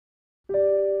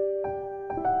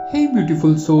Hey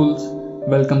beautiful souls,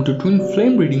 welcome to Twin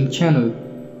Flame Reading channel.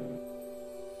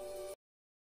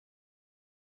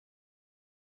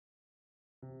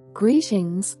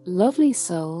 Greetings, lovely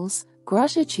souls,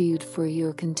 gratitude for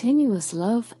your continuous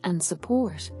love and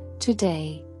support.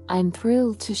 Today, I'm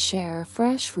thrilled to share a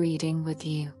fresh reading with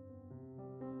you.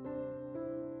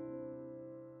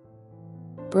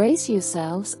 Brace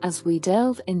yourselves as we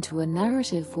delve into a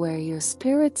narrative where your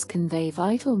spirits convey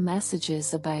vital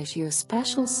messages about your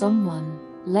special someone.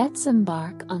 Let's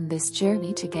embark on this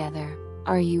journey together.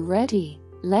 Are you ready?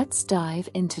 Let's dive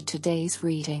into today's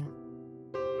reading.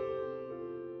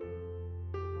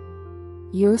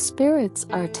 Your spirits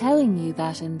are telling you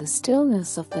that in the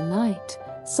stillness of the night,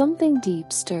 something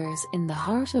deep stirs in the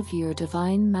heart of your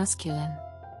divine masculine.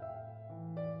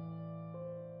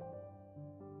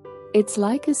 It's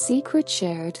like a secret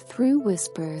shared through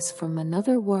whispers from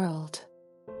another world.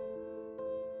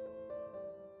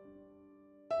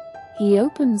 He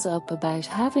opens up about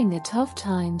having a tough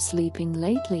time sleeping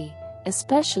lately,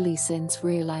 especially since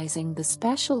realizing the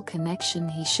special connection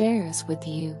he shares with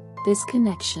you. This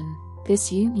connection,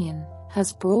 this union,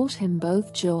 has brought him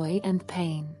both joy and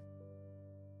pain.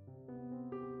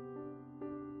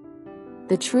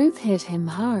 The truth hit him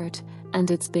hard, and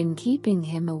it's been keeping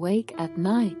him awake at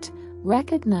night.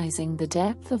 Recognizing the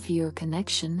depth of your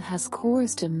connection has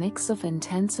caused a mix of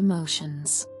intense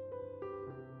emotions.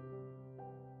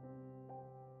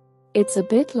 It's a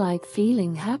bit like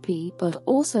feeling happy but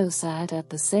also sad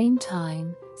at the same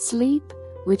time. Sleep,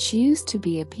 which used to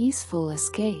be a peaceful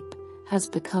escape, has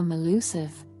become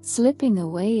elusive, slipping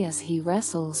away as he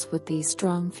wrestles with these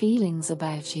strong feelings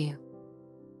about you.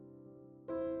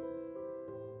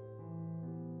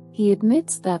 He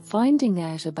admits that finding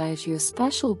out about your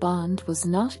special bond was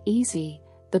not easy.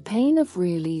 The pain of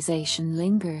realization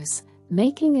lingers,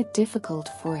 making it difficult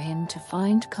for him to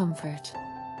find comfort.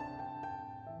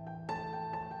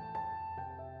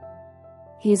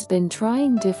 He's been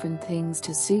trying different things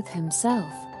to soothe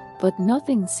himself, but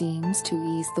nothing seems to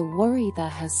ease the worry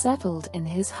that has settled in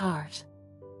his heart.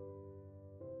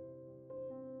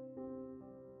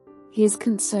 His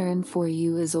concern for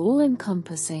you is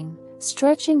all-encompassing,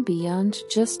 stretching beyond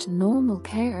just normal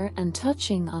care and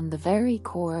touching on the very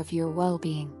core of your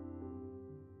well-being.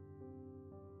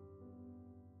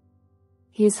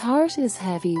 His heart is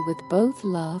heavy with both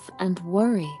love and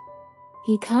worry.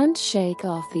 He can't shake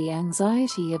off the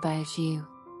anxiety about you.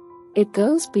 It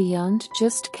goes beyond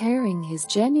just caring. He's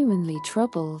genuinely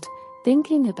troubled,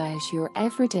 thinking about your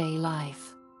everyday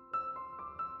life.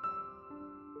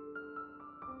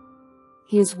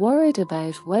 He is worried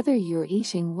about whether you're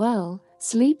eating well,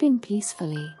 sleeping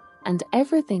peacefully, and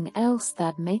everything else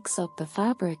that makes up the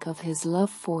fabric of his love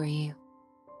for you.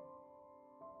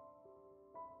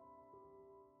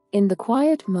 In the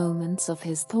quiet moments of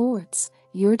his thoughts,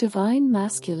 your divine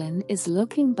masculine is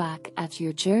looking back at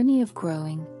your journey of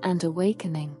growing and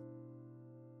awakening.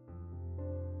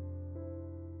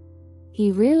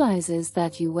 He realizes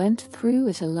that you went through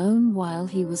it alone while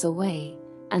he was away,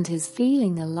 and is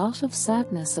feeling a lot of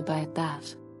sadness about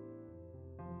that.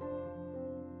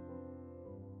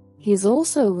 He's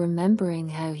also remembering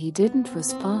how he didn't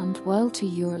respond well to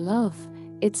your love.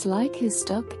 It's like he's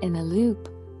stuck in a loop,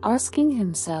 asking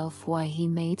himself why he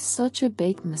made such a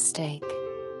big mistake.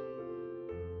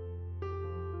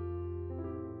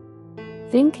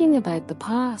 Thinking about the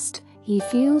past, he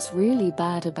feels really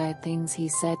bad about things he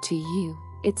said to you.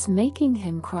 It's making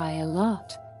him cry a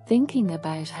lot, thinking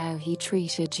about how he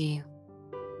treated you.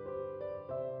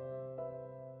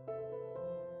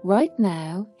 Right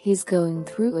now, he's going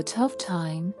through a tough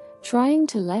time, trying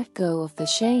to let go of the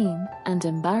shame and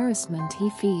embarrassment he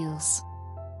feels.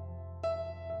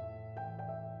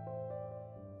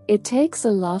 It takes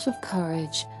a lot of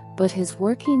courage, but he's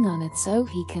working on it so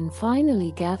he can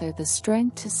finally gather the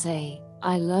strength to say,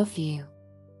 "I love you."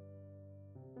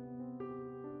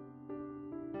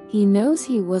 He knows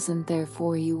he wasn't there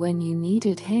for you when you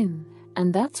needed him,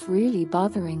 and that's really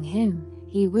bothering him.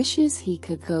 He wishes he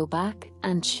could go back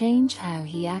and change how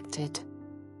he acted.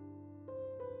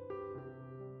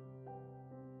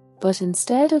 But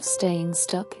instead of staying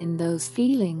stuck in those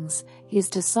feelings, he's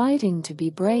deciding to be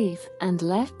brave and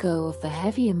let go of the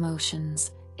heavy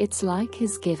emotions. It's like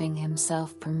he's giving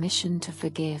himself permission to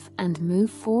forgive and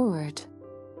move forward.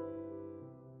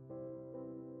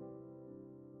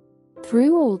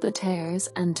 Through all the tears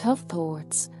and tough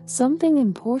thoughts, something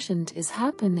important is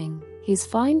happening. He's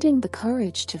finding the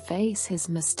courage to face his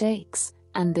mistakes,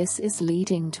 and this is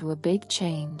leading to a big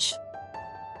change.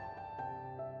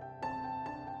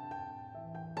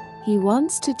 He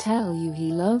wants to tell you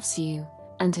he loves you,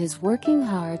 and is working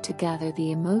hard to gather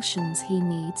the emotions he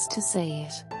needs to say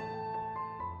it.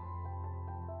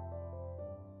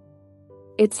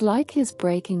 It's like he's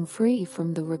breaking free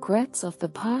from the regrets of the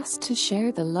past to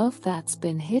share the love that's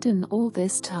been hidden all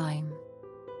this time.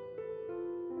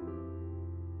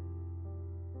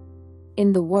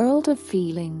 In the world of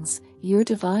feelings, your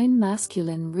divine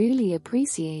masculine really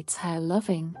appreciates how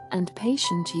loving and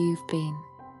patient you've been.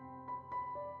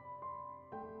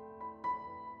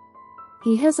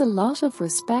 He has a lot of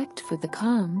respect for the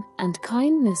calm and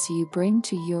kindness you bring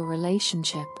to your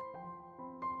relationship.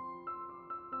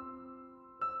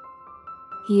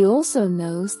 He also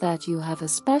knows that you have a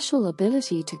special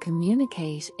ability to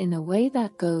communicate in a way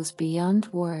that goes beyond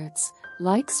words,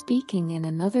 like speaking in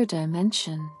another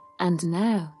dimension, and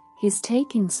now, he's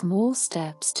taking small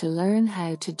steps to learn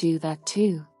how to do that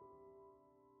too.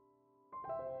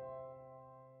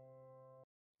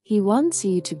 He wants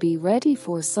you to be ready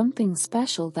for something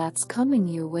special that's coming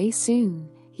your way soon.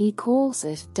 He calls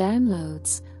it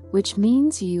downloads, which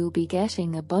means you'll be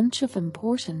getting a bunch of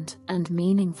important and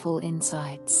meaningful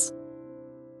insights.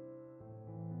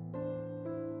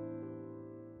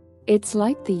 It's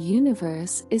like the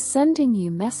universe is sending you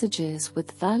messages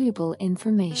with valuable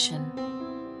information.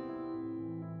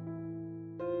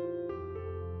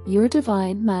 Your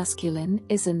divine masculine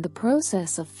is in the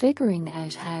process of figuring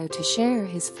out how to share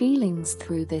his feelings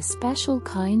through this special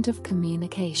kind of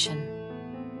communication.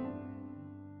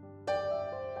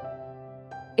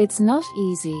 It's not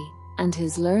easy, and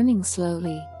he's learning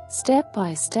slowly, step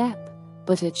by step,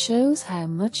 but it shows how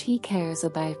much he cares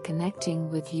about connecting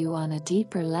with you on a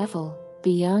deeper level,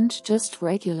 beyond just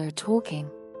regular talking.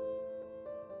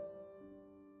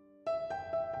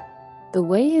 The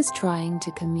way he's trying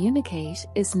to communicate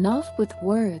is not with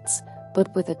words,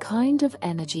 but with a kind of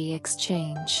energy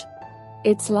exchange.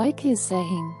 It's like he's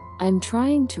saying, I'm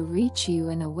trying to reach you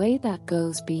in a way that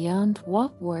goes beyond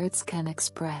what words can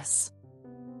express.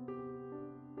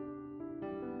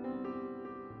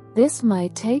 This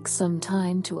might take some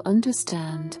time to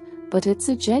understand, but it's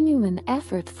a genuine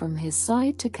effort from his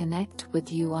side to connect with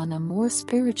you on a more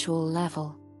spiritual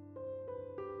level.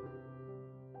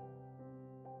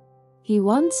 He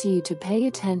wants you to pay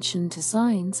attention to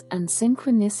signs and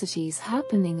synchronicities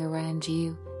happening around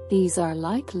you. These are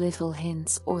like little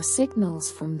hints or signals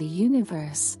from the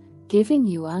universe, giving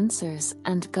you answers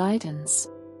and guidance.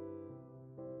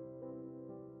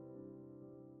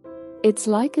 It's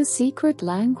like a secret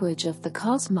language of the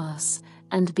cosmos,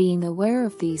 and being aware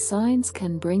of these signs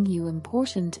can bring you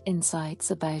important insights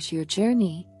about your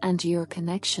journey and your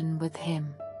connection with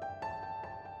him.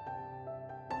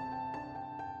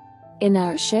 In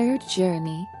our shared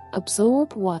journey,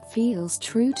 absorb what feels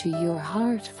true to your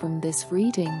heart from this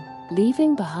reading,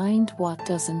 leaving behind what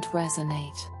doesn't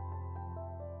resonate.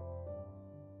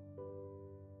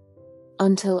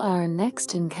 Until our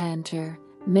next encounter,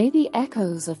 may the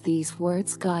echoes of these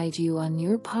words guide you on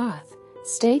your path.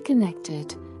 Stay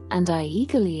connected, and I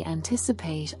eagerly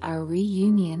anticipate our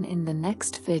reunion in the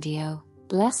next video.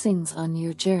 Blessings on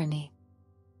your journey.